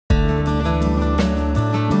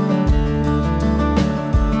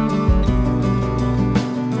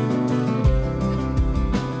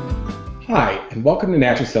and welcome to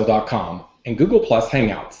Naturasil.com and Google Plus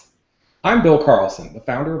Hangouts. I'm Bill Carlson, the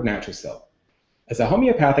founder of Naturasil. As a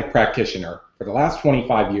homeopathic practitioner for the last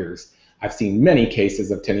 25 years, I've seen many cases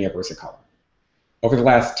of Tinea Versicolor. Over the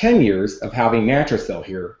last 10 years of having Naturasil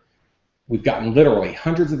here, we've gotten literally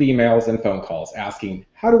hundreds of emails and phone calls asking,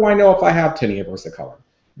 how do I know if I have Tinea Versicolor?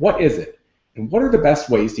 What is it? And what are the best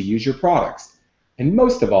ways to use your products? And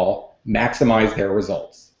most of all, maximize their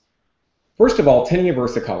results. First of all, Tinea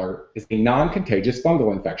Versicolor is a non-contagious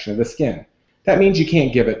fungal infection of the skin. That means you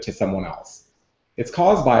can't give it to someone else. It's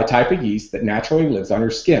caused by a type of yeast that naturally lives on your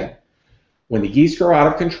skin. When the yeast grow out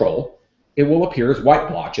of control, it will appear as white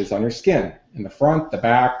blotches on your skin, in the front, the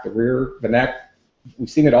back, the rear, the neck. We've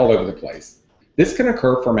seen it all over the place. This can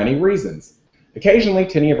occur for many reasons. Occasionally,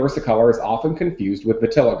 Tinea Versicolor is often confused with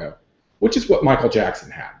vitiligo, which is what Michael Jackson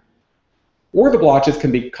had. Or the blotches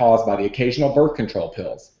can be caused by the occasional birth control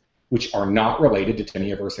pills, which are not related to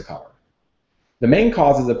Tinea Versicolor. The main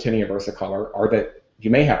causes of Tinea Versicolor are that you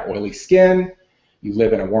may have oily skin, you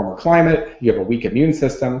live in a warmer climate, you have a weak immune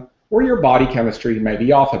system, or your body chemistry may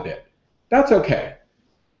be off a bit. That's okay.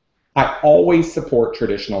 I always support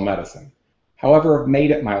traditional medicine. However, I've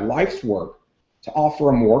made it my life's work to offer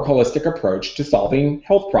a more holistic approach to solving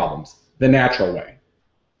health problems, the natural way.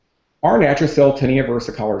 Our Naturasil Tinea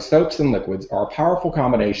Versicolor soaps and liquids are a powerful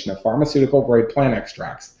combination of pharmaceutical-grade plant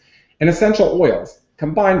extracts and essential oils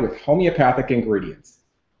combined with homeopathic ingredients.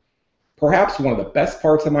 Perhaps one of the best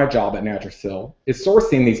parts of my job at Naturasil is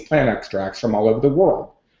sourcing these plant extracts from all over the world,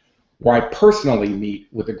 where I personally meet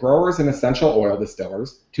with the growers and essential oil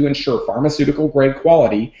distillers to ensure pharmaceutical-grade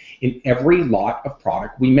quality in every lot of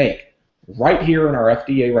product we make, right here in our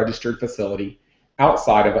FDA-registered facility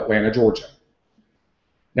outside of Atlanta, Georgia.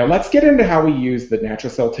 Now let's get into how we use the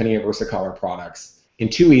Naturasil Tinea Versicolor products in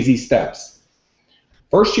 2 easy steps.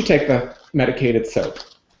 First, you take the medicated soap.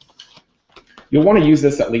 You'll want to use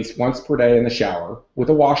this at least once per day in the shower with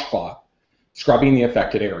a washcloth, scrubbing the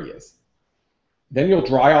affected areas. Then you'll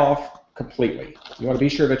dry off completely. You want to be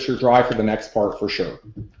sure that you're dry for the next part for sure.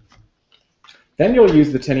 Then you'll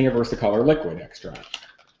use the Tinea Versicolor liquid extract.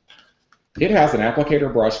 It has an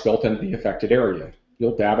applicator brush built into the affected area.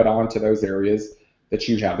 You'll dab it onto those areas that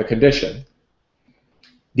you have the condition.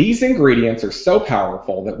 These ingredients are so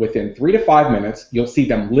powerful that within 3 to 5 minutes, you'll see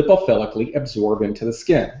them lipophilically absorb into the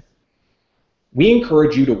skin. We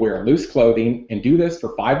encourage you to wear loose clothing and do this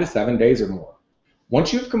for 5 to 7 days or more.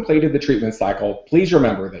 Once you've completed the treatment cycle, please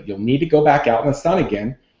remember that you'll need to go back out in the sun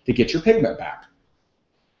again to get your pigment back.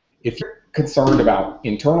 If you're concerned about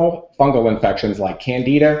internal fungal infections like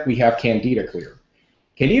Candida, we have Candida Clear.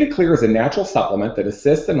 Candida Clear is a natural supplement that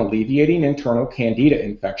assists in alleviating internal Candida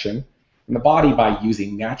infection in the body by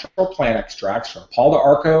using natural plant extracts from Palo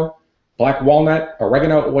d'Arco, black walnut,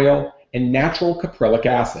 oregano oil, and natural caprylic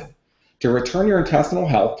acid to return your intestinal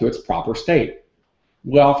health to its proper state.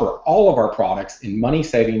 We offer all of our products in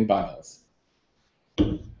money-saving bundles.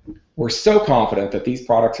 We're so confident that these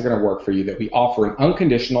products are going to work for you that we offer an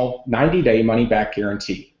unconditional 90-day money-back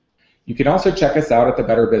guarantee. You can also check us out at the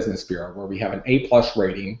Better Business Bureau, where we have an A+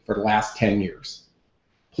 rating for the last 10 years.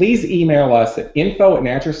 Please email us at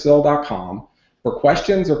info@naturasil.com for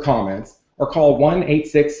questions or comments, or call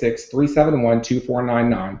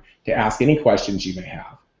 1-866-371-2499 to ask any questions you may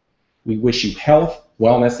have. We wish you health,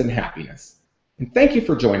 wellness, and happiness. And thank you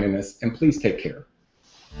for joining us, and please take care.